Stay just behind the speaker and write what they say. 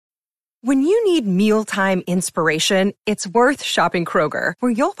When you need mealtime inspiration, it's worth shopping Kroger,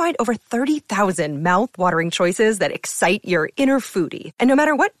 where you'll find over 30,000 mouth-watering choices that excite your inner foodie. And no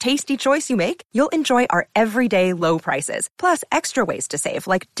matter what tasty choice you make, you'll enjoy our everyday low prices, plus extra ways to save,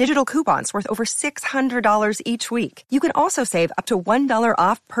 like digital coupons worth over $600 each week. You can also save up to $1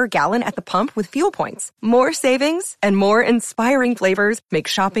 off per gallon at the pump with fuel points. More savings and more inspiring flavors make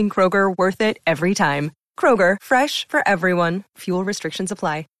shopping Kroger worth it every time. Kroger, fresh for everyone. Fuel restrictions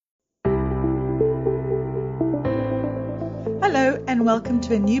apply. Hello and welcome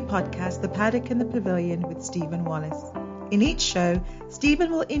to a new podcast, The Paddock and the Pavilion with Stephen Wallace. In each show,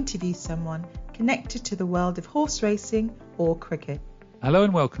 Stephen will interview someone connected to the world of horse racing or cricket. Hello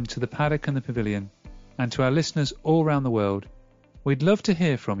and welcome to The Paddock and the Pavilion, and to our listeners all around the world. We'd love to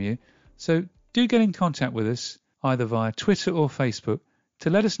hear from you, so do get in contact with us either via Twitter or Facebook to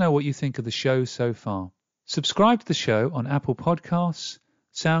let us know what you think of the show so far. Subscribe to the show on Apple Podcasts,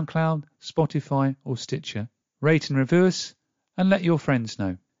 SoundCloud, Spotify or Stitcher. Rate and review us, and let your friends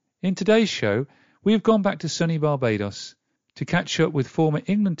know. In today's show, we have gone back to sunny Barbados to catch up with former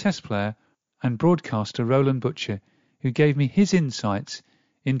England Test player and broadcaster Roland Butcher, who gave me his insights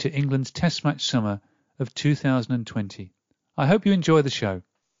into England's Test match summer of 2020. I hope you enjoy the show.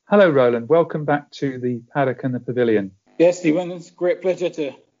 Hello, Roland. Welcome back to the Paddock and the Pavilion. Yes, Stephen, it's a great pleasure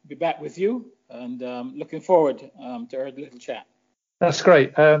to be back with you, and looking forward to our little chat. That's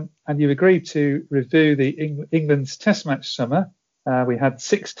great. And you agreed to review the England's Test match summer. We had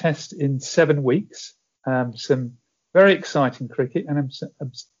 6 tests in 7 weeks, some very exciting cricket and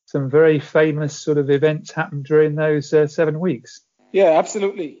some very famous sort of events happened during those 7 weeks. Yeah,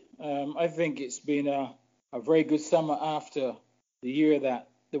 absolutely. I think it's been a very good summer after the year that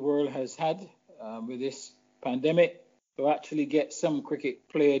the world has had with this pandemic. To actually get some cricket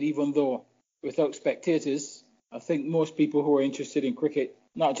played, even though without spectators. I think most people who are interested in cricket,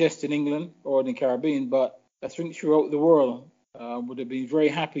 not just in England or in the Caribbean, but I think throughout the world, would have been very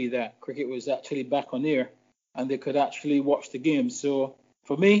happy that cricket was actually back on air and they could actually watch the games. So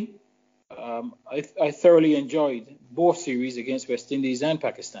for me, I thoroughly enjoyed both series against West Indies and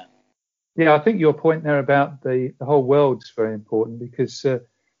Pakistan. Yeah, I think your point there about the whole world is very important, because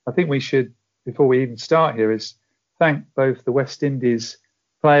I think we should, before we even start here, is thank both the West Indies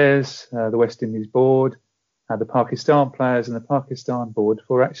players, the West Indies board, the Pakistan players and the Pakistan board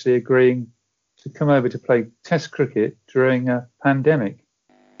for actually agreeing to come over to play Test cricket during a pandemic.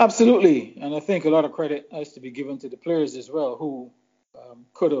 Absolutely. And I think a lot of credit has to be given to the players as well, who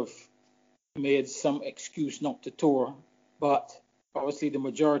could have made some excuse not to tour. But obviously the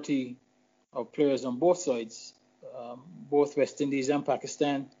majority of players on both sides, both West Indies and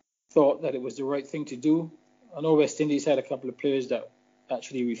Pakistan, thought that it was the right thing to do. I know West Indies had a couple of players that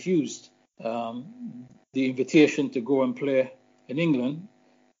actually refused the invitation to go and play in England.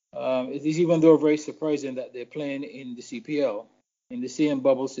 It is, even though very surprising that they're playing in the CPL in the same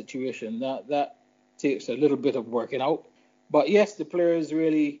bubble situation. That takes a little bit of working out. But yes, the players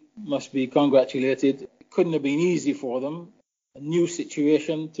really must be congratulated. It couldn't have been easy for them. A new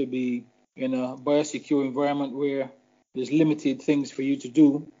situation to be in a biosecure environment where there's limited things for you to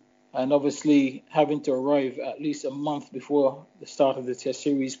do. And obviously having to arrive at least a month before the start of the Test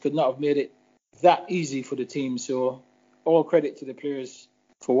series could not have made it that easy for the team. So all credit to the players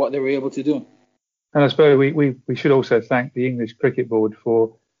for what they were able to do. And I suppose we should also thank the English Cricket Board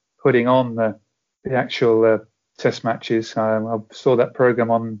for putting on the actual Test matches. I saw that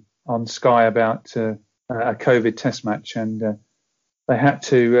programme on Sky about a COVID Test match, and they had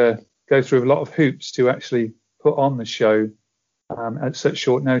to go through a lot of hoops to actually put on the show at such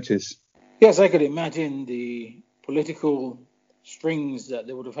short notice. Yes, I could imagine the political strings that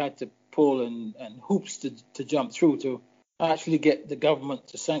they would have had to pull and hoops to jump through to actually get the government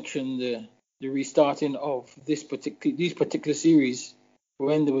to sanction the restarting of these particular series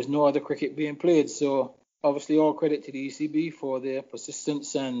when there was no other cricket being played. So obviously all credit to the ECB for their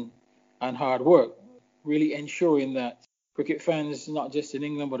persistence and hard work, really ensuring that cricket fans, not just in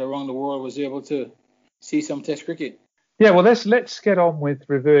England but around the world, was able to see some Test cricket. Yeah, well, let's get on with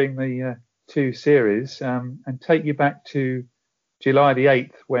reviewing the 2 series and take you back to July the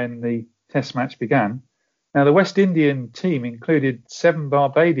 8th when the Test match began. Now, the West Indian team included 7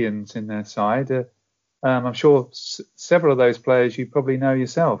 Barbadians in their side. I'm sure several of those players you probably know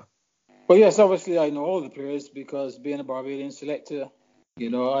yourself. Well, yes, obviously I know all the players because being a Barbadian selector,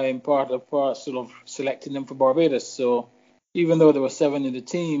 I am part of selecting them for Barbados. So even though there were 7 in the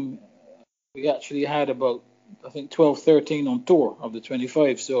team, we actually had about, I think, 12, 13 on tour of the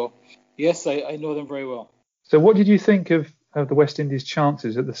 25. So yes, I know them very well. So what did you think of the West Indies'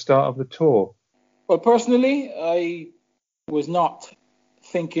 chances at the start of the tour? Well, personally, I was not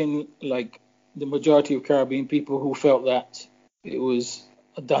thinking like the majority of Caribbean people who felt that it was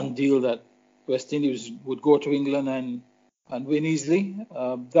a done deal that West Indies would go to England and win easily.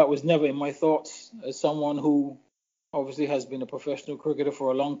 That was never in my thoughts. As someone who obviously has been a professional cricketer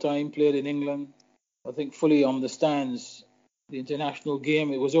for a long time, played in England, I think fully understands the international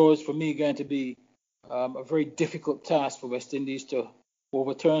game. It was always for me going to be a very difficult task for West Indies to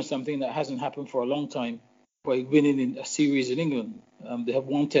overturn something that hasn't happened for a long time by winning in a series in England. They have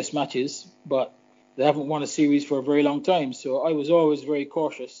won test matches, but they haven't won a series for a very long time. So I was always very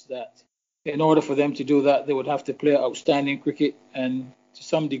cautious that in order for them to do that, they would have to play outstanding cricket, and to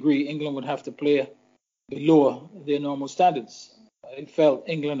some degree, England would have to play below their normal standards. I felt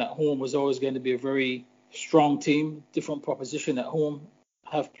England at home was always going to be a very strong team, different proposition at home,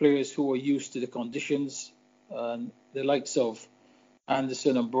 have players who are used to the conditions, and the likes of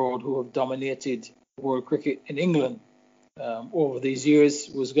Anderson and Broad, who have dominated world cricket in England over these years,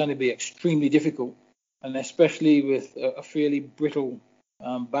 was going to be extremely difficult, and especially with a fairly brittle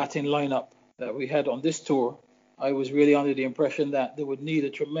batting lineup that we had on this tour, I was really under the impression that they would need a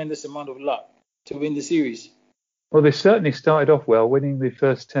tremendous amount of luck to win the series. Well, they certainly started off well, winning the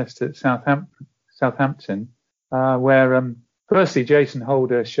first test at Southampton, where firstly Jason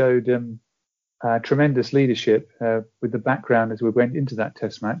Holder showed tremendous leadership with the background as we went into that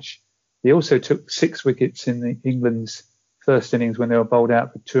test match. He also took 6 wickets in England's first innings when they were bowled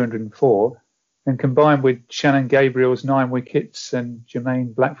out for 204, and combined with Shannon Gabriel's 9 wickets and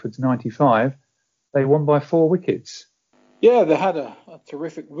Jermaine Blackford's 95, they won by 4 wickets. Yeah, they had a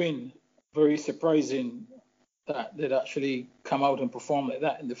terrific win. Very surprising that they'd actually come out and perform like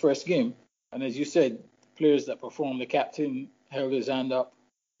that in the first game. And as you said, players that performed, the captain held his hand up.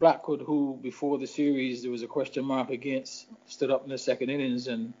 Blackwood, who before the series there was a question mark against, stood up in the second innings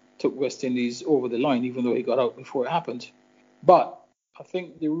and took West Indies over the line, even though he got out before it happened. But I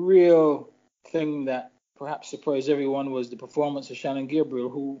think the real thing that perhaps surprised everyone was the performance of Shannon Gabriel,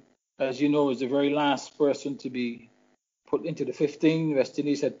 who, as you know, is the very last person to be put into the 15. West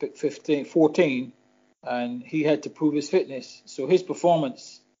Indies had picked 14, and he had to prove his fitness. So his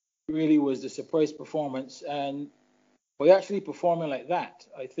performance really was the surprise performance. And by actually performing like that,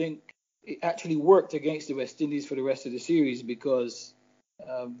 I think it actually worked against the West Indies for the rest of the series, because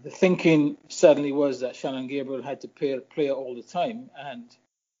the thinking suddenly was that Shannon Gabriel had to play all the time. And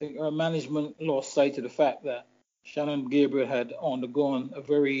I think our management lost sight of the fact that Shannon Gabriel had undergone a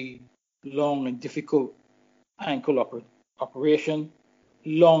very long and difficult ankle operation,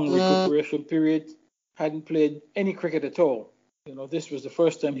 long recuperation period, hadn't played any cricket at all. This was the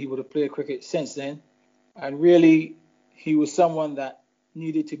first time he would have played cricket since then. And really, he was someone that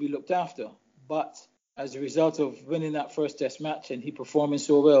needed to be looked after. But as a result of winning that first test match and he performing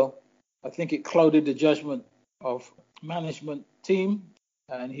so well, I think it clouded the judgment of management team.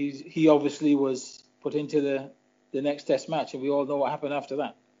 And he obviously was put into the next test match. And we all know what happened after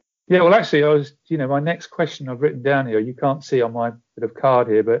that. Yeah, well, actually, my next question I've written down here, you can't see on my bit of card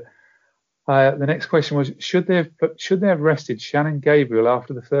here, but the next question was, should they have rested Shannon Gabriel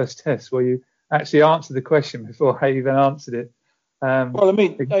after the first test? Well, you actually answered the question before I even answered it. Well, I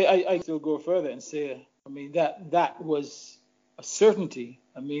mean, I still go further and say, I mean, that was a certainty.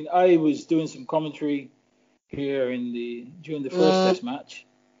 I mean, I was doing some commentary here during the first test match,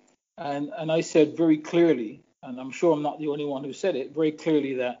 and I said very clearly, and I'm sure I'm not the only one who said it, very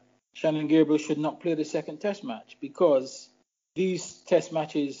clearly, that Shannon Gabriel should not play the second test match, because these 3 test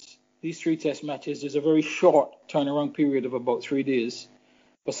matches, there's a very short turnaround period of about 3 days.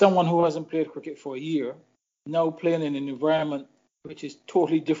 For someone who hasn't played cricket for a year, now playing in an environment which is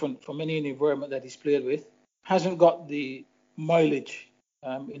totally different from any environment that he's played with, hasn't got the mileage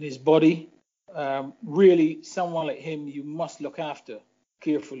in his body. Really, someone like him, you must look after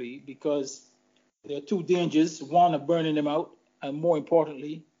carefully, because there are 2 dangers: one of burning him out, and more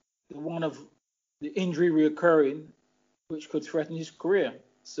importantly, the one of the injury reoccurring, which could threaten his career.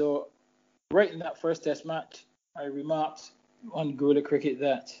 So right in that first test match, I remarked on Guerrilla Cricket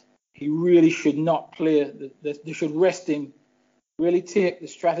that he really should not play, they should rest him, really take the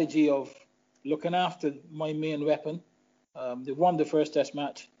strategy of looking after my main weapon. They won the first test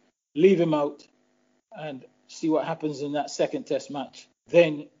match, leave him out and see what happens in that second test match.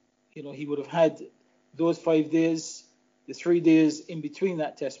 Then, he would have had those 5 days, the 3 days in between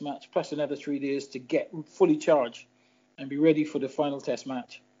that test match, plus another 3 days to get fully charged and be ready for the final test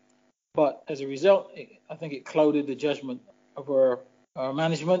match. But as a result, I think it clouded the judgment of our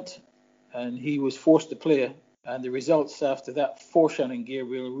management, and he was forced to play. And the results after that for Shannon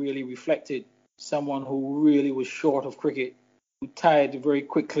Gabriel really reflected someone who really was short of cricket, who tired very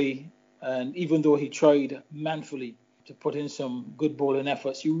quickly, and even though he tried manfully to put in some good bowling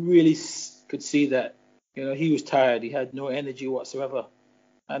efforts, you really could see that, he was tired. He had no energy whatsoever.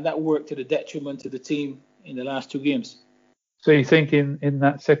 And that worked to the detriment of the team in the last two games. So you think in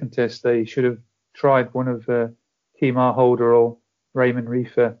that second test they should have tried one of Kemar Holder or Raymond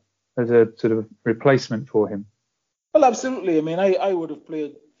Reifer as a sort of replacement for him? Well, absolutely. I mean, I would have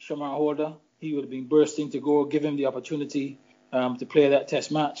played Kemar Holder. He would have been bursting to go, give him the opportunity to play that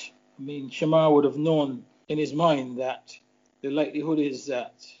test match. I mean, Kemar would have known in his mind that the likelihood is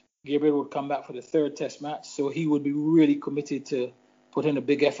that Gabriel would come back for the third test match, so he would be really committed to put in a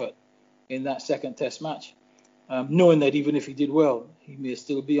big effort in that second test match, knowing that even if he did well, he may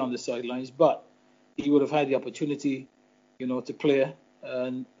still be on the sidelines, but he would have had the opportunity, to play.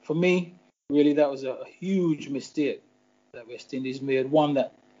 And for me, really, that was a huge mistake that West Indies made, one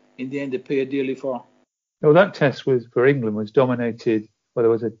that in the end they paid dearly for. Well, that test for England was dominated. Well, there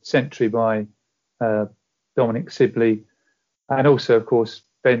was a century by Dominic Sibley, and also, of course,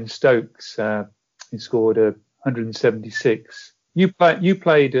 Ben Stokes. He scored 176. You played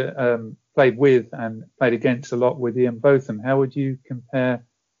with and played against a lot with Ian Botham. How would you compare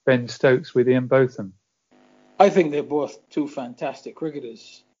Ben Stokes with Ian Botham? I think they're both two fantastic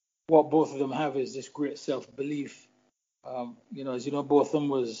cricketers. What both of them have is this great self-belief. As you know, Botham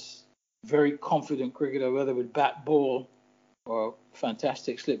was very confident cricketer, whether with bat, ball, or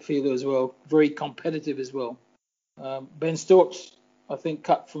fantastic slip fielder as well. Very competitive as well. Ben Stokes, I think,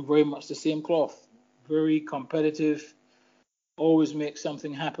 cut from very much the same cloth. Very competitive. Always makes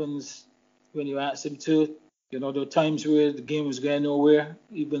something happen when you ask him to. There were times where the game was going nowhere,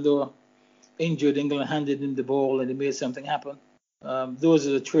 even though injured England handed him the ball and he made something happen. Those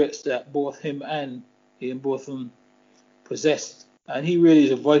are the traits that both him and Ian Botham possessed. And he really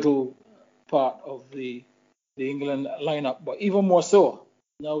is a vital part of the England lineup, but even more so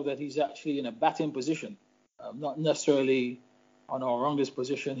now that he's actually in a batting position, not necessarily on our longest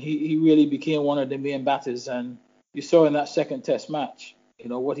position. He really became one of the main batters, and you saw in that second test match,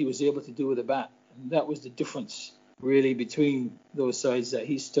 what he was able to do with the bat. And that was the difference really between those sides, that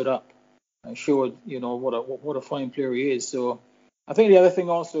he stood up and showed, what a fine player he is. So I think the other thing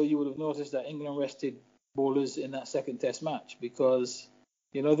also, you would have noticed that England rested bowlers in that second test match because,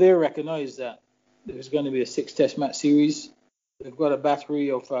 they recognized that there was going to be a 6-test match series. They've got a battery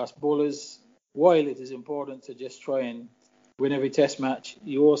of fast bowlers. While it is important to just try and win every test match,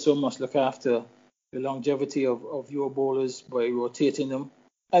 you also must look after the longevity of your bowlers by rotating them.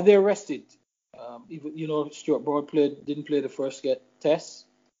 And they're rested. Even, Stuart Broad didn't play the first test.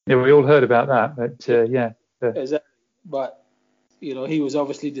 Yeah, we all heard about that, but yeah. Exactly. But, he was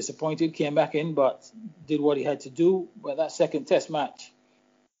obviously disappointed, came back in, but did what he had to do. But that second test match,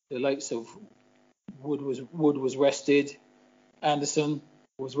 the likes of Wood was rested, Anderson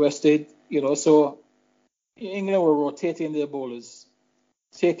was rested, so England were rotating their bowlers,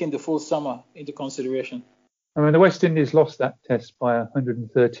 taking the full summer into consideration. I mean, the West Indies lost that test by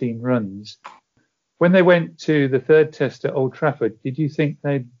 113 runs. When they went to the third test at Old Trafford, did you think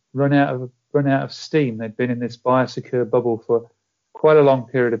they'd run out of steam? They'd been in this biosecure bubble for quite a long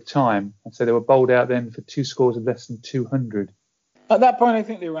period of time, and so they were bowled out then for 2 scores of less than 200. At that point, I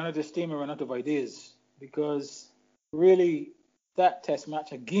think they ran out of steam and ran out of ideas, because really that test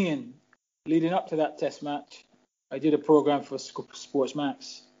match, again, leading up to that test match, I did a program for Sports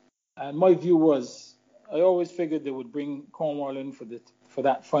Max, and my view was, I always figured they would bring Cornwall in for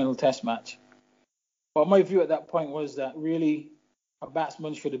that final test match. But my view at that point was that really a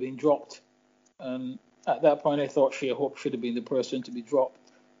batsman should have been dropped. And at that point, I thought Shea Hope should have been the person to be dropped.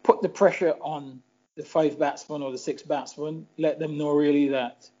 Put the pressure on the 5 batsmen or the 6 batsmen. Let them know really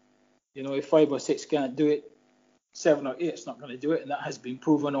that, if 5 or 6 can't do it, 7 or 8's not going to do it. And that has been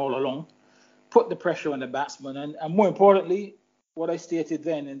proven all along. Put the pressure on the batsmen. And more importantly, what I stated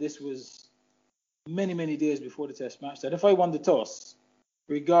then, and this was many, many days before the test match, that if I won the toss,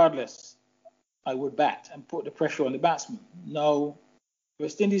 regardless, I would bat and put the pressure on the batsman. Now,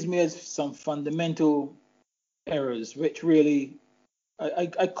 West Indies made some fundamental errors, which really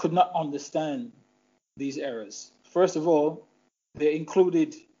I could not understand these errors. First of all, they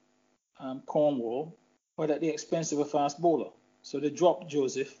included Cornwall, but at the expense of a fast bowler. So they dropped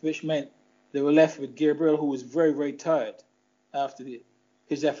Joseph, which meant they were left with Gabriel, who was very, very tired after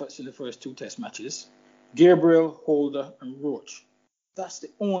his efforts in the first 2 test matches. Gabriel, Holder, and Roach. That's the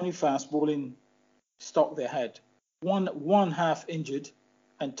only fast bowling stock they had. One half injured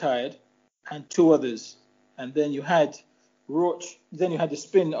and tired, and 2 others. And then you had Roach, then you had the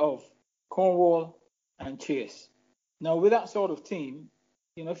spin of Cornwall and Chase. Now, with that sort of team,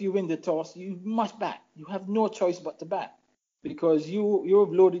 if you win the toss, you must bat. You have no choice but to bat, because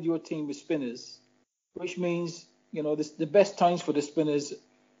you've loaded your team with spinners, which means the best times for the spinners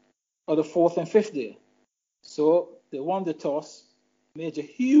are the 4th and 5th day. So they won the toss, made a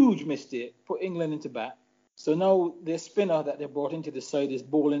huge mistake, put England into bat. So now their spinner that they brought into the side is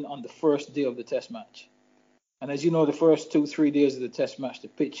bowling on the first day of the test match. And as you know, the first 2-3 days of the test match, the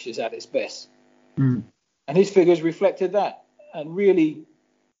pitch is at its best. Mm. And his figures reflected that. And really,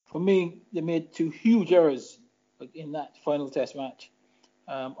 for me, they made 2 huge errors in that final test match,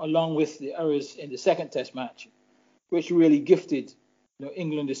 along with the errors in the second test match, which really gifted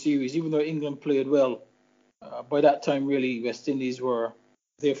England the series. Even though England played well, by that time, really, West Indies were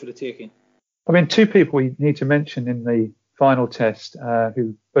there for the taking. I mean, 2 people we need to mention in the final test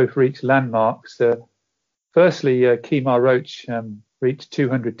who both reached landmarks. Firstly, Kemar Roach reached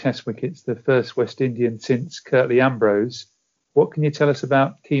 200 test wickets, the first West Indian since Curtly Ambrose. What can you tell us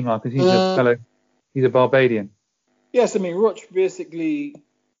about Kemar? Because he's a Barbadian. Yes, I mean, Roach basically,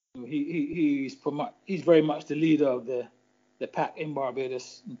 he's very much the leader of the pack in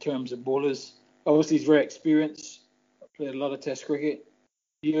Barbados in terms of bowlers. Obviously, he's very experienced, played a lot of test cricket.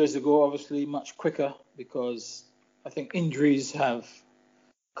 Years ago, obviously, much quicker because I think injuries have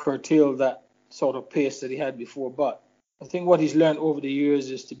curtailed that sort of pace that he had before. But I think what he's learned over the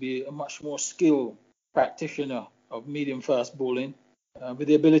years is to be a much more skilled practitioner of medium-fast bowling, with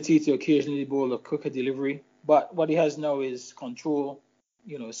the ability to occasionally bowl a quicker delivery. But what he has now is control,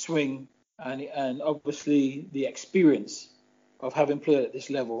 swing, and obviously the experience of having played at this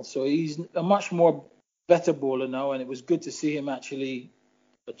level. So he's a much more better bowler now, and it was good to see him actually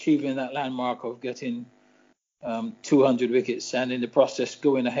achieving that landmark of getting 200 wickets, and in the process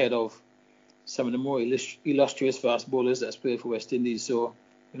going ahead of some of the more illustrious fast bowlers that's played for West Indies. So,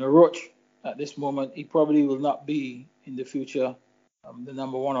 Roach, at this moment, he probably will not be in the future the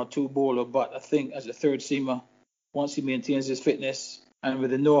number 1 or 2 bowler, but I think as a third seamer, once he maintains his fitness and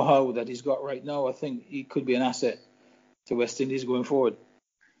with the know-how that he's got right now, I think he could be an asset to West Indies going forward.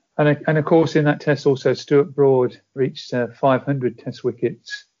 And of course, in that test also, Stuart Broad reached 500 test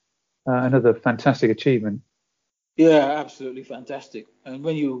wickets, another fantastic achievement. Yeah, absolutely fantastic. And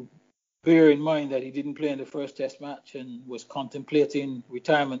when you bear in mind that he didn't play in the first test match and was contemplating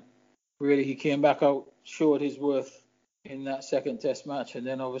retirement, really he came back out, showed his worth in that second test match, and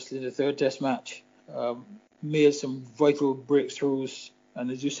then obviously the third test match, made some vital breakthroughs, and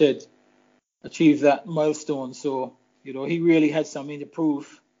as you said, achieved that milestone. So, he really had something to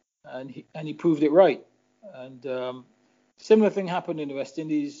prove, and he proved it right. And similar thing happened in the West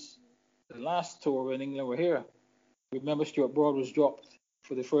Indies the last tour when England were here. Remember, Stuart Broad was dropped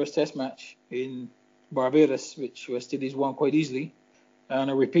for the first test match in Barbados, which West Indies won quite easily. And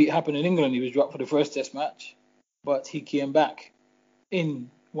a repeat happened in England. He was dropped for the first test match, but he came back in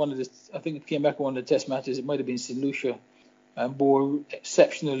one of the test matches. It might have been St. Lucia, and bowled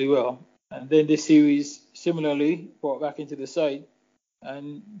exceptionally well. And then this series, similarly, brought back into the side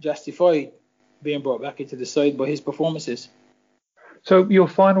and justified being brought back into the side by his performances. So your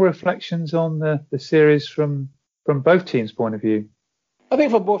final reflections on the series from both teams' point of view? I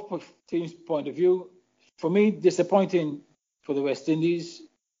think from both teams' point of view, for me, disappointing for the West Indies,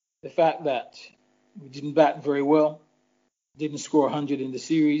 the fact that we didn't bat very well, didn't score 100 in the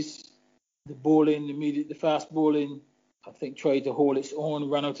series. The bowling, the fast bowling, I think tried to hold its own,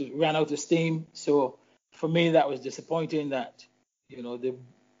 ran out of steam. So for me, that was disappointing that, they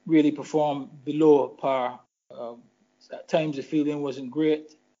really performed below par. At times the fielding wasn't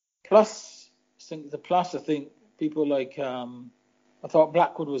great. Plus, I think people like, I thought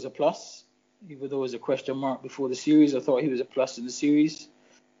Blackwood was a plus, even though it was a question mark before the series. I thought he was a plus in the series.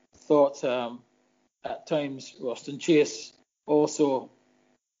 I thought at times Roston Chase also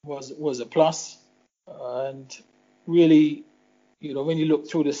was a plus. And really, when you look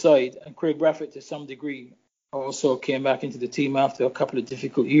through the side, and Craig Brathwaite to some degree also came back into the team after a couple of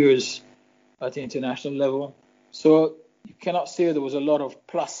difficult years at the international level. So you cannot say there was a lot of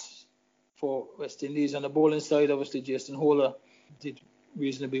plus for West Indies. On the bowling side, obviously Jason Holder did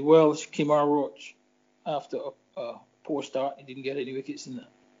reasonably well. Kemar Roach, after a poor start, he didn't get any wickets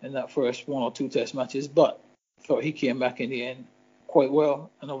in that first 1 or 2 test matches, but I thought he came back in the end quite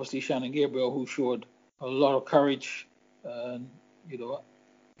well. And obviously Shannon Gabriel, who showed a lot of courage and,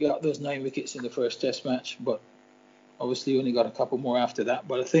 got those 9 wickets in the first test match, but obviously only got a couple more after that.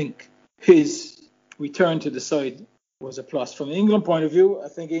 But I think his return to the side was a plus. From an England point of view, I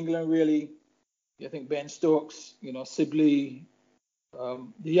think England really, Ben Stokes, Sibley,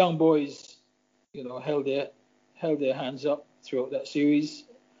 the young boys, held their hands up throughout that series.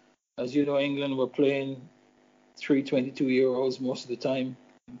 As you know, England were playing 3 22-year-olds most of the time,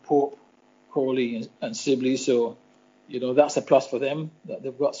 Pope, Crawley, and Sibley. So, that's a plus for them, that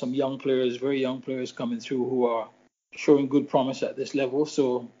they've got some young players, very young players coming through who are showing good promise at this level.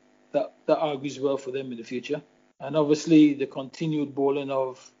 So that argues well for them in the future. And obviously the continued bowling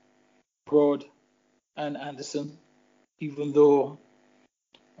of Broad and Anderson, even though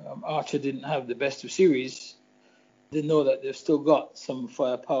Archer didn't have the best of series, they know that they've still got some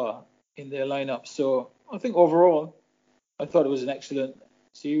firepower in their lineup. So I think overall, I thought it was an excellent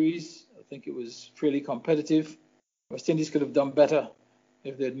series. I think it was fairly competitive. West Indies could have done better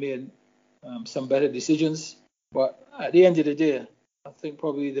if they'd made some better decisions. But at the end of the day, I think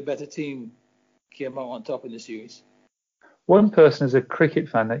probably the better team came out on top in the series. One person as a cricket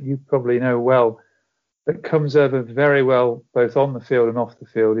fan that you probably know well, that comes over very well both on the field and off the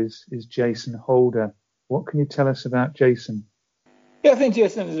field, is Jason Holder. What can you tell us about Jason? Yeah, I think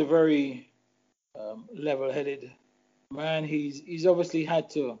Jason is a very level-headed man. He's obviously had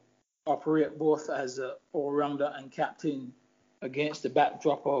to operate both as an all-rounder and captain against the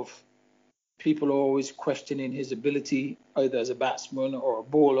backdrop of people always questioning his ability either as a batsman or a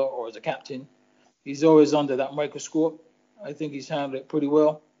bowler or as a captain. He's always under that microscope. I think he's handled it pretty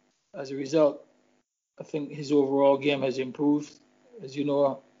well. As a result, I think his overall game has improved. As you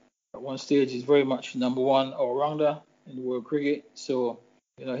know, at one stage he's very much number one all-rounder in the world cricket. So,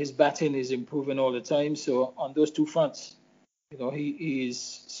 his batting is improving all the time. So on those two fronts, he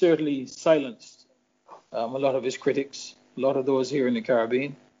is certainly silenced a lot of his critics, a lot of those here in the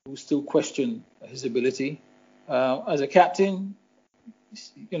Caribbean who still question his ability. As a captain,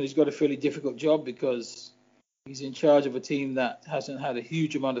 he's got a fairly difficult job because he's in charge of a team that hasn't had a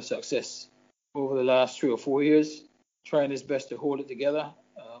huge amount of success over the last 3 or 4 years, trying his best to hold it together.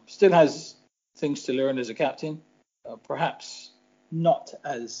 Still has things to learn as a captain, perhaps not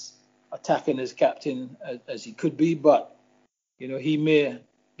as attacking as captain as he could be, but he may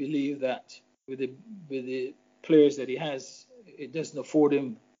believe that with the players that he has, it doesn't afford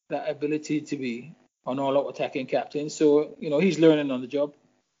him that ability to be an all-out attacking captain. So, he's learning on the job.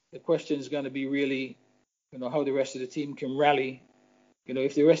 The question is going to be really, how the rest of the team can rally.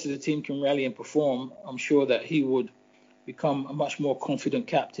 If the rest of the team can rally and perform, I'm sure that he would become a much more confident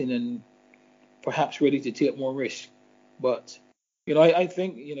captain and perhaps ready to take more risk. But, I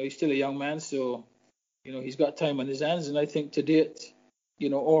think, he's still a young man, so, he's got time on his hands. And I think to date,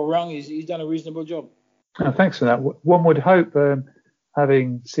 all around, he's done a reasonable job. Oh, thanks for that. One would hope,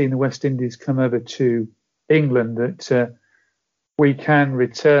 having seen the West Indies come over to England, that we can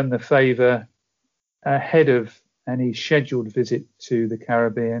return the favour ahead of any scheduled visit to the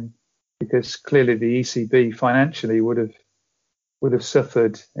Caribbean, because clearly the ECB financially would have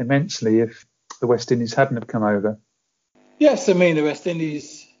suffered immensely if the West Indies hadn't have come over. Yes, I mean, the West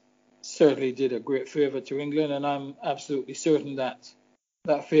Indies certainly did a great favour to England, and I'm absolutely certain that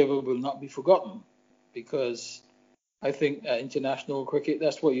favour will not be forgotten, because I think international cricket,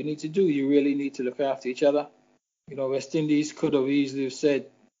 that's what you need to do. You really need to look after each other. West Indies could have easily said,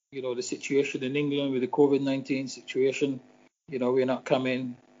 the situation in England with the COVID-19 situation, we're not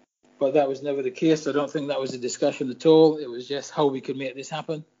coming. But that was never the case. I don't think that was a discussion at all. It was just how we could make this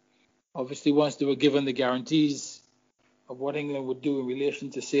happen. Obviously, once they were given the guarantees of what England would do in relation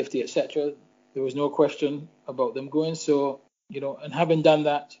to safety, etc., there was no question about them going. So, and having done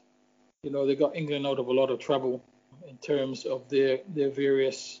that, they got England out of a lot of trouble in terms of their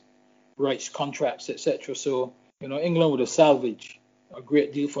various rights contracts, etc. So, England would have salvaged a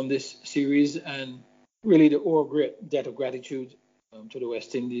great deal from this series, and really they owe a great debt of gratitude to the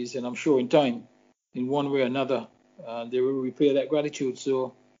West Indies. And I'm sure in time, in one way or another, they will repay that gratitude.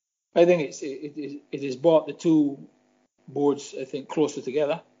 So I think it has brought the two boards, I think, closer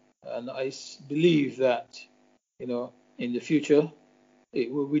together. And I believe that, in the future,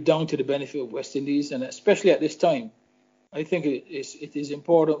 it will be down to the benefit of West Indies. And especially at this time, I think it is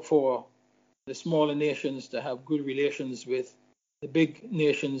important for the smaller nations to have good relations with the big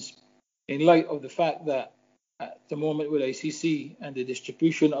nations, in light of the fact that at the moment with ICC and the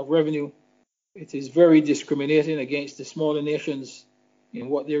distribution of revenue, it is very discriminating against the smaller nations in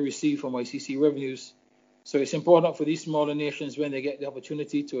what they receive from ICC revenues. So it's important for these smaller nations, when they get the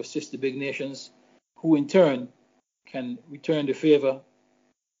opportunity, to assist the big nations, who in turn can return the favour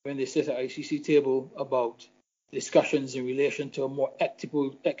when they sit at ICC table about discussions in relation to a more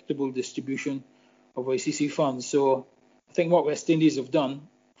equitable distribution of ICC funds. So I think what West Indies have done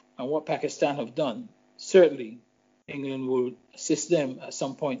and what Pakistan have done, certainly England will assist them at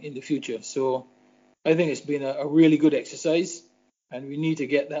some point in the future. So I think it's been a really good exercise, and we need to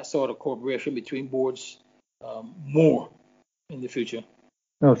get that sort of cooperation between boards more in the future.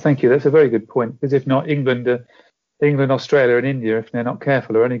 Oh, thank you. That's a very good point, because if not, England, Australia and India, if they're not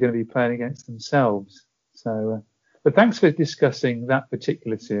careful, are only going to be playing against themselves. So, but thanks for discussing that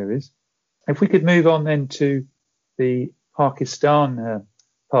particular series. If we could move on then to the Pakistan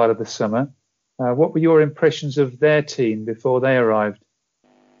part of the summer. What were your impressions of their team before they arrived?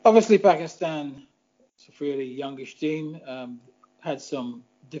 Obviously, Pakistan is a fairly youngish team. Had some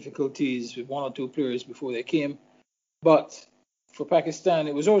difficulties with one or two players before they came. But for Pakistan,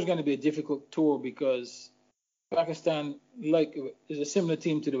 it was always going to be a difficult tour because Pakistan, is a similar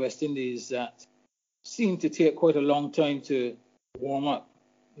team to the West Indies that seem to take quite a long time to warm up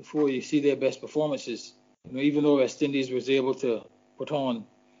before you see their best performances. Even though West Indies was able to put on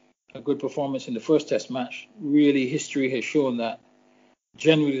a good performance in the first Test match, really history has shown that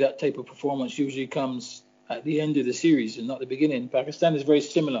generally that type of performance usually comes at the end of the series and not the beginning. Pakistan is very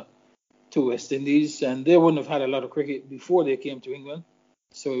similar to West Indies, and they wouldn't have had a lot of cricket before they came to England.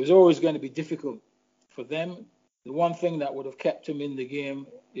 So it was always going to be difficult for them. The one thing that would have kept them in the game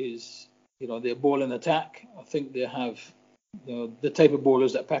is, their bowling attack. I think they have, the type of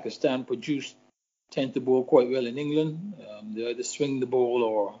bowlers that Pakistan produced tend to bowl quite well in England. They either swing the ball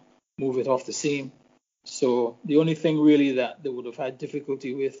or move it off the seam. So the only thing really that they would have had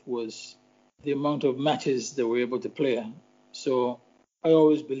difficulty with was the amount of matches they were able to play. So I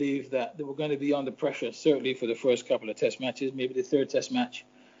always believed that they were going to be under pressure, certainly for the first couple of Test matches. Maybe the third Test match,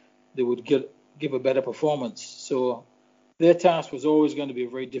 they would give a better performance. So their task was always going to be a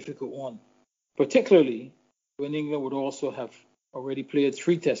very difficult one, particularly when England would also have already played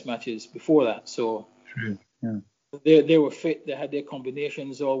 3 Test matches before that. So True. Yeah. They were fit. They had their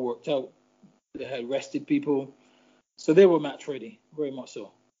combinations all worked out. They had rested people. So they were match ready, very much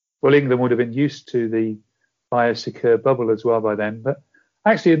so. Well, England would have been used to the biosecure bubble as well by then. But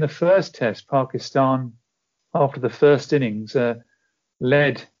actually, in the first Test, Pakistan, after the first innings,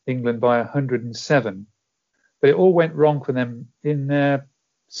 led England by 107. But it all went wrong for them in their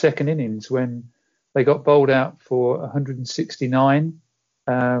second innings when they got bowled out for 169,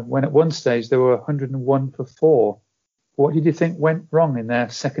 when at one stage they were 101 for 4. What did you think went wrong in their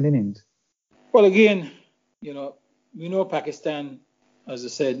second innings? Well, again, we know Pakistan, as I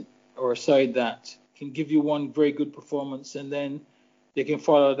said, are a side that can give you one very good performance and then they can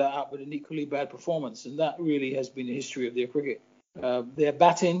follow that up with an equally bad performance. And that really has been the history of their cricket. Their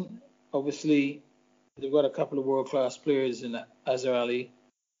batting, obviously, they've got a couple of world-class players in Azhar Ali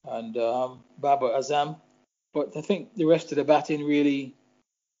and Babar Azam. But I think the rest of the batting really,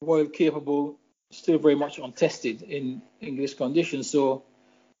 while capable, still very much untested in English conditions. So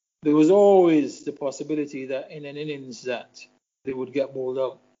there was always the possibility that in an innings that they would get bowled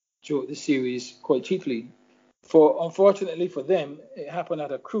out throughout the series quite cheaply. Unfortunately for them, it happened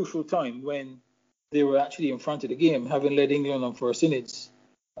at a crucial time when they were actually in front of the game, having led England on first innings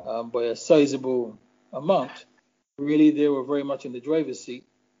by a sizable amount. Really, they were very much in the driver's seat.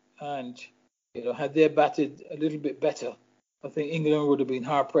 And, had they batted a little bit better, I think England would have been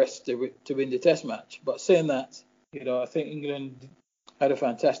hard-pressed to win the Test match. But saying that, I think England had a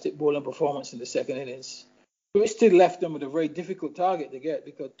fantastic bowling performance in the second innings. But it still left them with a very difficult target to get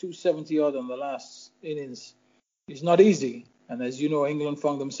because 270 odd on the last innings is not easy. And as you know, England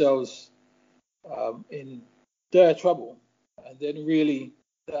found themselves in dire trouble. And then really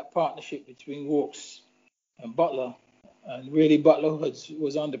that partnership between Woakes and Butler, and really Butler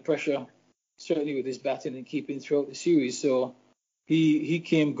was under pressure, certainly with his batting and keeping throughout the series. So he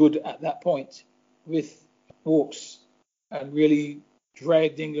came good at that point with Woakes and really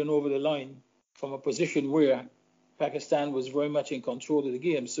dragged England over the line from a position where Pakistan was very much in control of the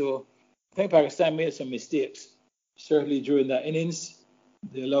game. So I think Pakistan made some mistakes, certainly during that innings.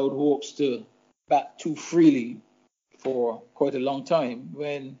 They allowed Woakes to bat too freely for quite a long time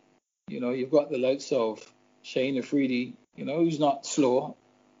when, you've got the likes of Shaheen Afridi, who's not slow,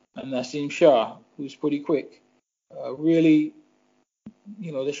 and Naseem Shah, who's pretty quick. Really,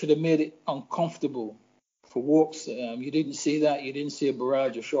 they should have made it uncomfortable for Woakes. You didn't see that. You didn't see a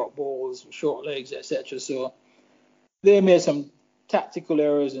barrage of short balls, short legs, etc. So they made some tactical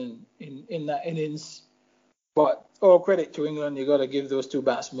errors in that innings. But all credit to England. You got to give those two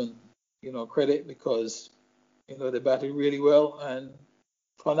batsmen, credit because, they batted really well. And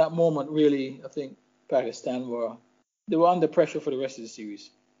from that moment, really, I think Pakistan were under pressure for the rest of the series.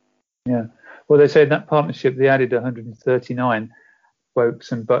 Yeah. Well, they said in that partnership they added 139,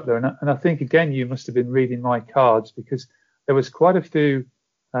 Woakes and Butler. And I think, again, you must have been reading my cards because there was quite a few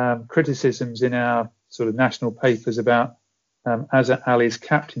criticisms in our sort of national papers about Azhar Ali's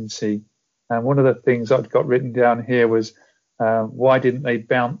captaincy. And one of the things I'd got written down here was why didn't they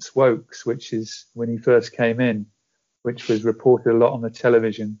bounce Woakes, which is when he first came in, which was reported a lot on the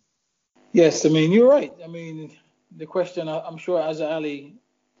television. Yes, you're right. The question, I'm sure Azhar Ali,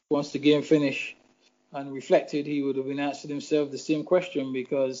 once the game finished and reflected, he would have been asking himself the same question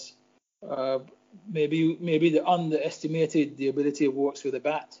because maybe they underestimated the ability of Woakes with a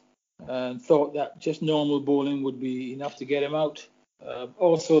bat and thought that just normal bowling would be enough to get him out.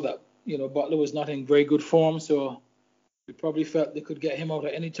 Also that, Butler was not in very good form, so we probably felt they could get him out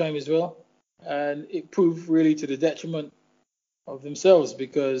at any time as well. And it proved really to the detriment of themselves,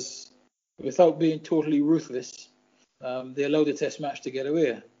 because without being totally ruthless, they allowed the test match to get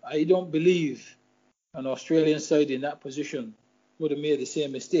away. I don't believe an Australian side in that position would have made the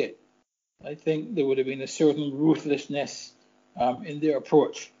same mistake. I think there would have been a certain ruthlessness in their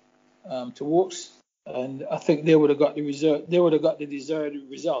approach to Woakes, and I think they would have got the result. They would have got the desired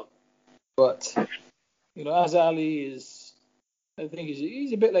result. But Ali is, I think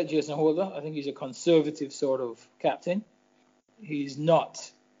he's a bit like Jason Holder. I think he's a conservative sort of captain. He's not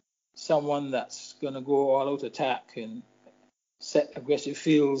someone that's going to go all out attack and set aggressive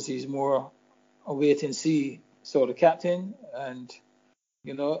fields. He's more a wait and see sort of captain, and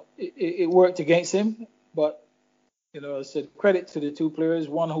it worked against him. But I said credit to the two players,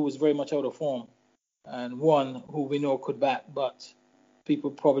 one who was very much out of form and one who we know could bat, but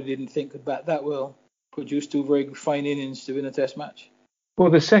people probably didn't think could bat that well, produced two very fine innings to win a test match. Well,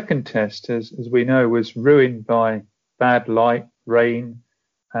 the second test, as we know, was ruined by bad light, rain,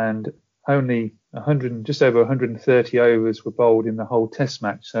 and only just over 130 overs were bowled in the whole test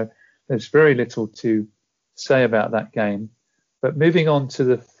match. So there's very little to say about that game. But moving on to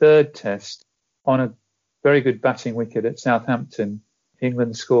the third test, on a very good batting wicket at Southampton,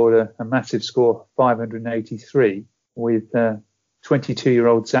 England scored a massive score, 583, with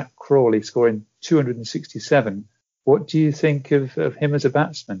 22-year-old Zach Crawley scoring 267. What do you think of him as a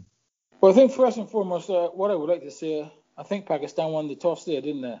batsman? Well, I think first and foremost, what I would like to say, I think Pakistan won the toss there,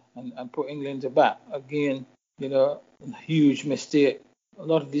 didn't they? And put England to bat. Again, a huge mistake. A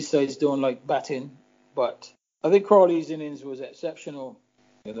lot of these sides don't like batting, but I think Crawley's innings was exceptional.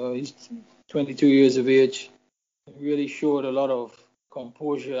 He's 22 years of age. He really showed a lot of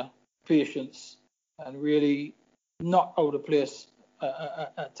composure, patience, and really not out of place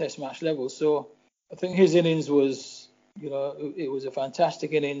at test match level. So I think his innings was, it was a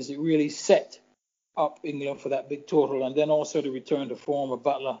fantastic innings. It really set up England for that big total, and then also the return to form of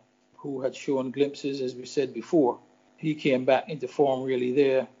Butler, who had shown glimpses, as we said before. He came back into form really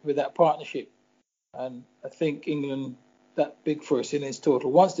there with that partnership. And I think England, that big first innings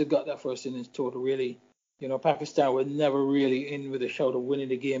total, once they got that first innings total, really, Pakistan were never really in with a shout of winning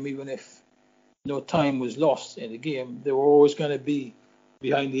the game, even if no time was lost in the game. They were always going to be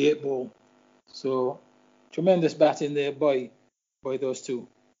behind the 8 ball. So tremendous batting there by those two.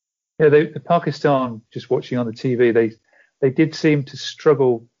 Yeah, the Pakistan, just watching on the TV, they did seem to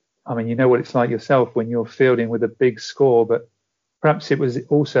struggle. I mean, you know what it's like yourself when you're fielding with a big score, but perhaps it was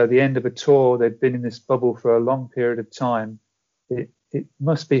also the end of a tour. They'd been in this bubble for a long period of time. It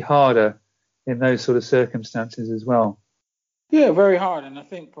must be harder in those sort of circumstances as well. Yeah, very hard. And I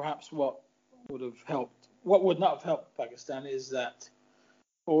think perhaps what would not have helped Pakistan is that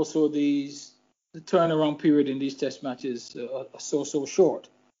also the turnaround period in these test matches are so short.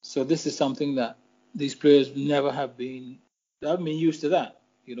 So this is something that these players haven't been used to that.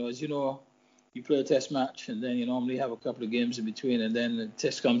 As you know, you play a test match and then you normally have a couple of games in between, and then the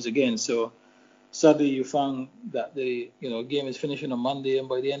test comes again. So suddenly you found that the game is finishing on Monday, and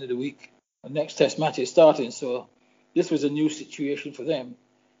by the end of the week, the next test match is starting. So this was a new situation for them,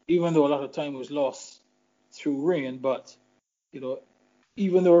 even though a lot of time was lost through rain. But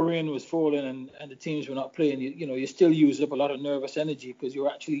even though rain was falling and the teams were not playing, you still used up a lot of nervous energy because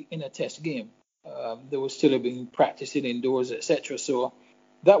you're actually in a test game. There was still been practicing indoors, etc. So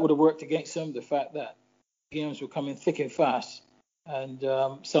that would have worked against them, the fact that games were coming thick and fast, and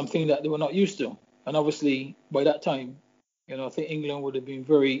something that they were not used to. And obviously, by that time, I think England would have been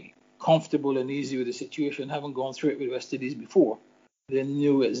very comfortable and easy with the situation, having gone through it with West Indies before. They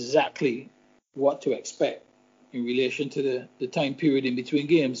knew exactly what to expect in relation to the time period in between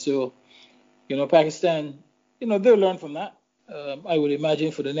games. So, Pakistan, they'll learn from that. I would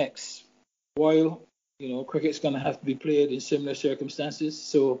imagine for the next while, cricket's going to have to be played in similar circumstances.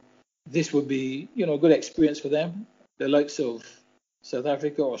 So this would be, a good experience for them. The likes of South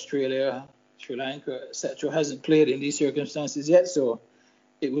Africa, Australia, Sri Lanka, etc. hasn't played in these circumstances yet. So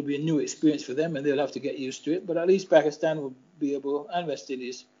it will be a new experience for them, and they'll have to get used to it. But at least Pakistan will be able, and West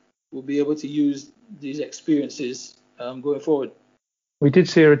Indies, will be able to use these experiences going forward. We did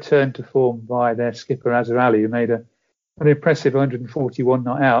see a return to form by their skipper Azhar Ali, who made an impressive 141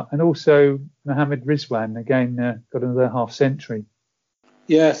 not out, and also Mohammad Rizwan again got another half century.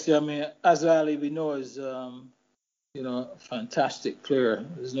 Yes, I mean Azhar Ali we know is a fantastic player.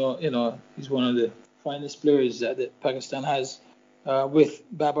 There's no, he's one of the finest players that Pakistan has. with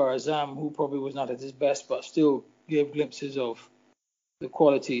Babar Azam, who probably was not at his best, but still gave glimpses of the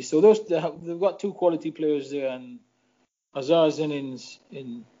quality. So they've got two quality players there, and Azar's innings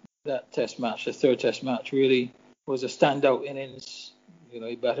in that test match, the third test match, really was a standout innings.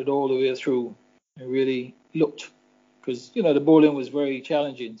 He batted all the way through and really looked, because, the bowling was very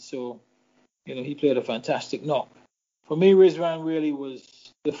challenging. So, he played a fantastic knock. For me, Rizwan really was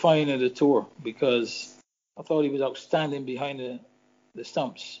the find of the tour, because I thought he was outstanding behind the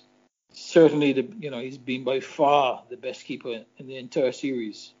stumps. Certainly, he's been by far the best keeper in the entire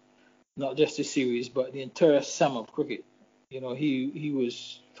series. Not just this series, but the entire sum of cricket. He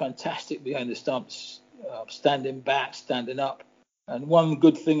was fantastic behind the stumps, standing back, standing up. And one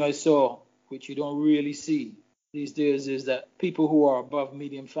good thing I saw, which you don't really see these days, is that people who are above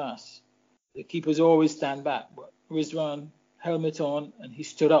medium fast, the keepers always stand back. But Rizwan, helmet on, and he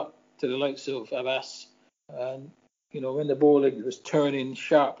stood up to the likes of Abbas. And, when the ball was turning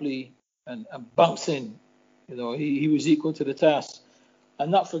sharply and bouncing, he was equal to the task.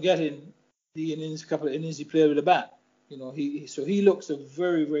 And not forgetting the couple of innings he played with the bat. He looks a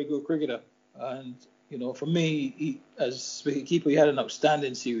very, very good cricketer. And, for me, as wicketkeeper, he had an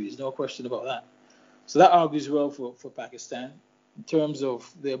outstanding series, no question about that. So that argues well for Pakistan. In terms of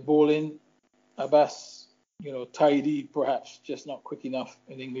their bowling, Abbas, tidy, perhaps just not quick enough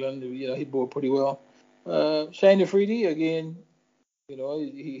in England. He bowled pretty well. Shane Afridi, again,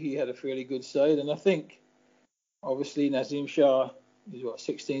 he had a fairly good side. And I think, obviously, Nazim Shah is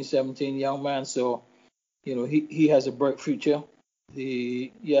 16, 17, young man. So, he has a bright future.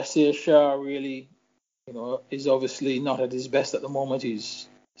 The Yasir Shah really, is obviously not at his best at the moment. He's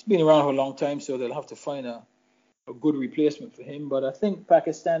been around for a long time, so they'll have to find a good replacement for him. But I think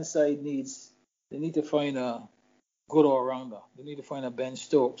Pakistan's side they need to find a good all-rounder. They need to find a Ben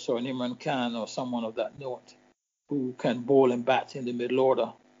Stokes or an Imran Khan or someone of that note who can bowl and bat in the middle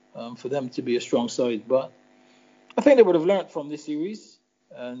order for them to be a strong side. But I think they would have learnt from this series,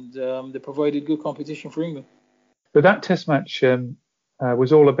 and they provided good competition for England. But that test match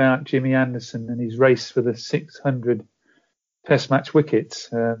was all about Jimmy Anderson and his race for the 600 test match wickets,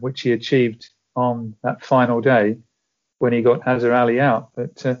 which he achieved on that final day when he got Azhar Ali out.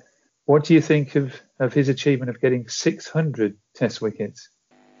 But what do you think of his achievement of getting 600 test wickets?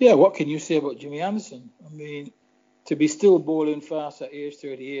 Yeah, what can you say about Jimmy Anderson? I mean, to be still bowling fast at age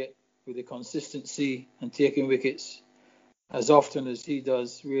 38 with the consistency and taking wickets as often as he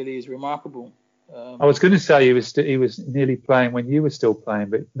does really is remarkable. I was going to say he was nearly playing when you were still playing,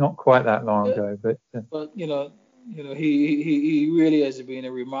 but not quite that long ago. But he really has been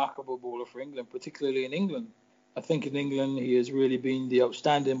a remarkable bowler for England, particularly in England. I think in England he has really been the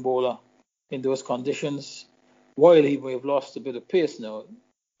outstanding bowler in those conditions. While he may have lost a bit of pace now,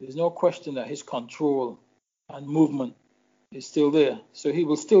 there's no question that his control and movement is still there. So he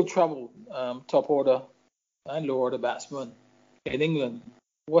will still travel top order and low order batsmen in England.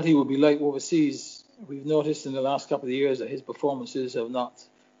 What he will be like overseas, we've noticed in the last couple of years that his performances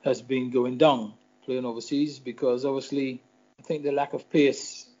has been going down playing overseas, because obviously I think the lack of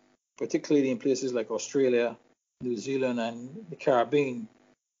pace, particularly in places like Australia, New Zealand and the Caribbean,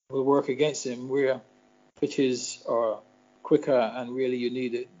 will work against him, where pitches are quicker and really you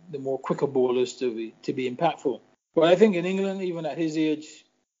need the more quicker bowlers to be impactful. But I think in England, even at his age,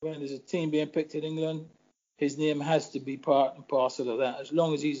 when there's a team being picked in England, his name has to be part and parcel of that. As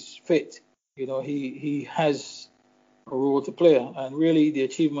long as he's fit, he has a role to play. And really the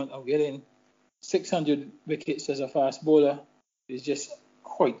achievement of getting 600 wickets as a fast bowler is just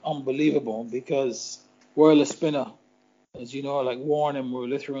quite unbelievable, because while a spinner, as you know, like Warren and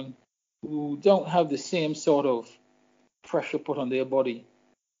Muralitharan, who don't have the same sort of pressure put on their body,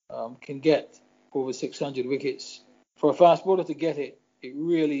 can get over 600 wickets. For a fast bowler to get it, it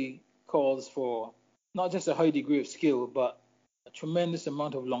really calls for not just a high degree of skill, but a tremendous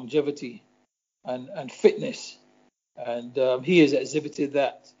amount of longevity and fitness. And he has exhibited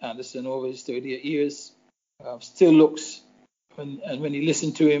that, Anderson, over his 38 years. Still looks, and when you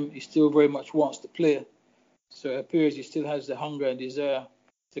listen to him, he still very much wants to play. So it appears he still has the hunger and desire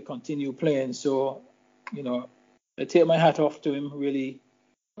to continue playing. So, I take my hat off to him, really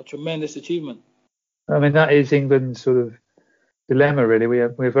a tremendous achievement. I mean, that is England's sort of dilemma, really.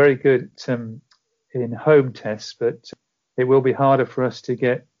 We're very good in home tests, but it will be harder for us to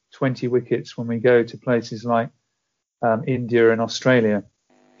get 20 wickets when we go to places like India and Australia.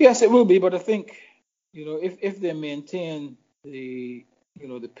 Yes, it will be, but I think, if they maintain the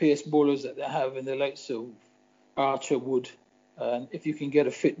pace bowlers that they have in the likes of Archer, Wood, and if you can get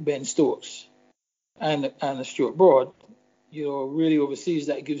a fit Ben Stokes and a Stuart Broad, really overseas,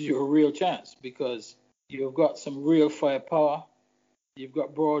 that gives you a real chance, because you've got some real firepower You've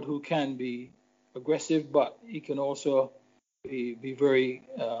got Broad, who can be aggressive, but he can also be very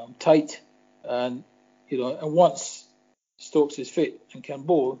tight. And and once Stokes is fit and can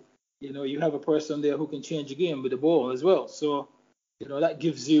bowl, you have a person there who can change the game with the ball as well. So, that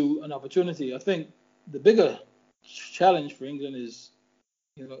gives you an opportunity. I think the bigger challenge for England is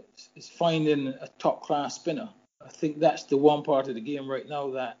finding a top class spinner. I think that's the one part of the game right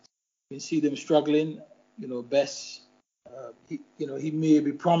now that you can see them struggling. Best, he may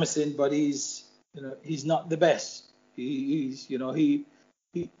be promising, but he's not the best. He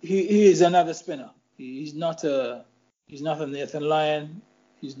is another spinner. He's not a Nathan Lyon.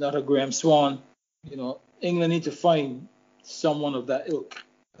 He's not a Graham Swan. England need to find someone of that ilk.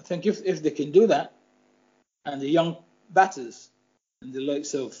 I think if they can do that, and the young batters and the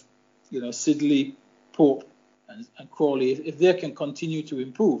likes of Sidley, Pope, and Crawley, if they can continue to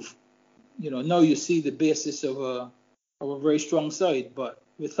improve, now you see the basis of a very strong side. But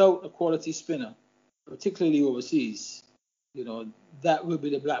without a quality spinner, particularly overseas, that will be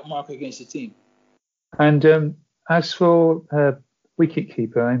the black mark against the team. And as for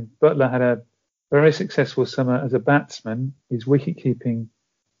wicketkeeper, Butler had a very successful summer as a batsman. His wicket-keeping,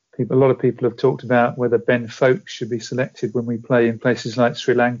 a lot of people have talked about whether Ben Foakes should be selected when we play in places like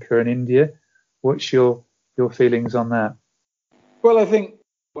Sri Lanka and India. What's your feelings on that? Well, I think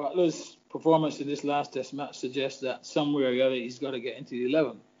Butler's performance in this last Test match suggests that somewhere or other he's got to get into the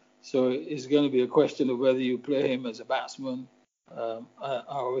 11. So it's going to be a question of whether you play him as a batsman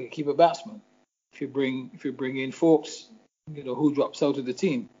or a keeper batsman. If you bring in Foakes, who drops out of the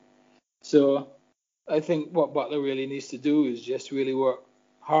team. So I think what Butler really needs to do is just really work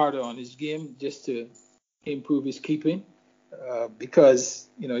harder on his game just to improve his keeping, because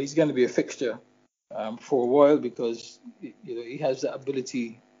he's going to be a fixture for a while, because he has that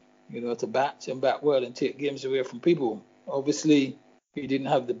ability to bat and bat well and take games away from people. Obviously, he didn't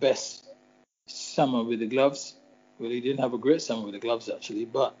have the best summer with the gloves. Well, he didn't have a great summer with the gloves actually,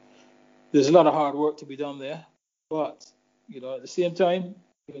 but there's a lot of hard work to be done there. But at the same time,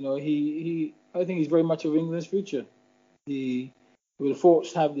 I think he's very much of England's future. Will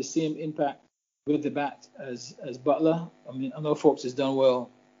Foakes have the same impact with the bat as Butler? I mean, I know Foakes has done well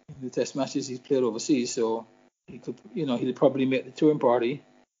in the Test matches he's played overseas, so he could, he'd probably make the touring party.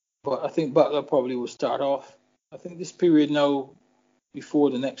 But I think Butler probably will start off. I think this period now, before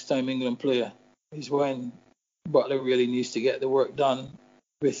the next time England play, is when Butler really needs to get the work done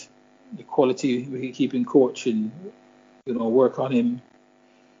with the quality wicket-keeping coach and work on him,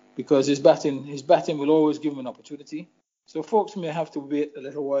 because his batting will always give him an opportunity. So Foakes may have to wait a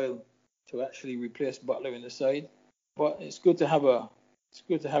little while to actually replace Butler in the side, but it's good to have a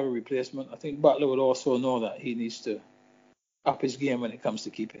replacement. I think Butler will also know that he needs to up his game when it comes to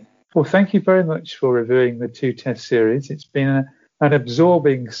keeping. Well, thank you very much for reviewing the 2 Test series. It's been an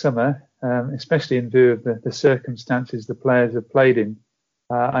absorbing summer, especially in view of the circumstances the players have played in.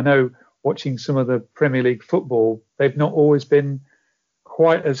 I know watching some of the Premier League football, they've not always been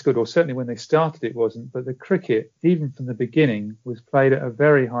quite as good, or certainly when they started it wasn't, but the cricket, even from the beginning, was played at a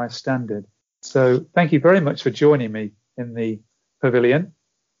very high standard. So thank you very much for joining me in the pavilion,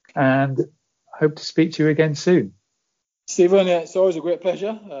 and I hope to speak to you again soon. Stephen, it's always a great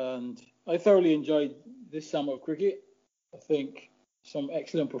pleasure, and I thoroughly enjoyed this summer of cricket. I think some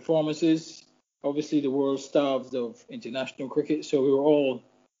excellent performances. Obviously, the world starved of international cricket, so we were all,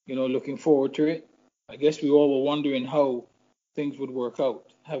 looking forward to it. I guess we all were wondering how things would work out,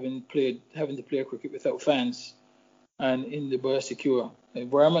 having to play cricket without fans and in the biosecure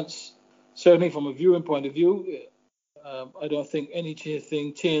environments. Certainly, from a viewing point of view, I don't think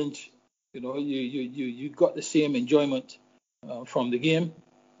anything changed. You got the same enjoyment from the game.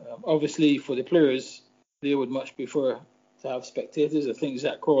 Obviously, for the players, they would much prefer to have spectators. I think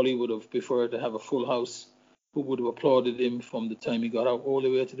Zach Crawley would have preferred to have a full house who would have applauded him from the time he got out all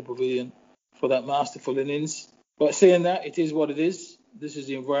the way to the pavilion for that masterful innings. But saying that, it is what it is. This is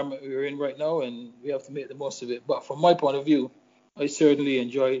the environment we're in right now, and we have to make the most of it. But from my point of view, I certainly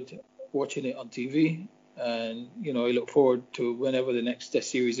enjoyed watching it on TV, and I look forward to whenever the next Test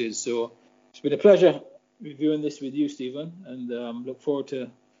series is. So it's been a pleasure reviewing this with you, Stephen, and look forward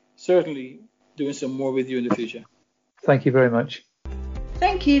to certainly doing some more with you in the future. Thank you very much.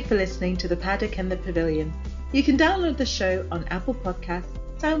 Thank you for listening to The Paddock and the Pavilion. You can download the show on Apple Podcasts,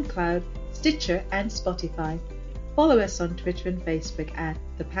 SoundCloud, Stitcher and Spotify. Follow us on Twitter and Facebook at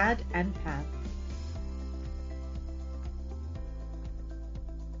The Pad and Pav.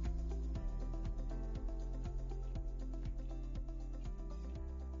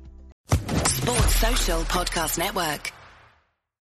 Sports Social Podcast Network.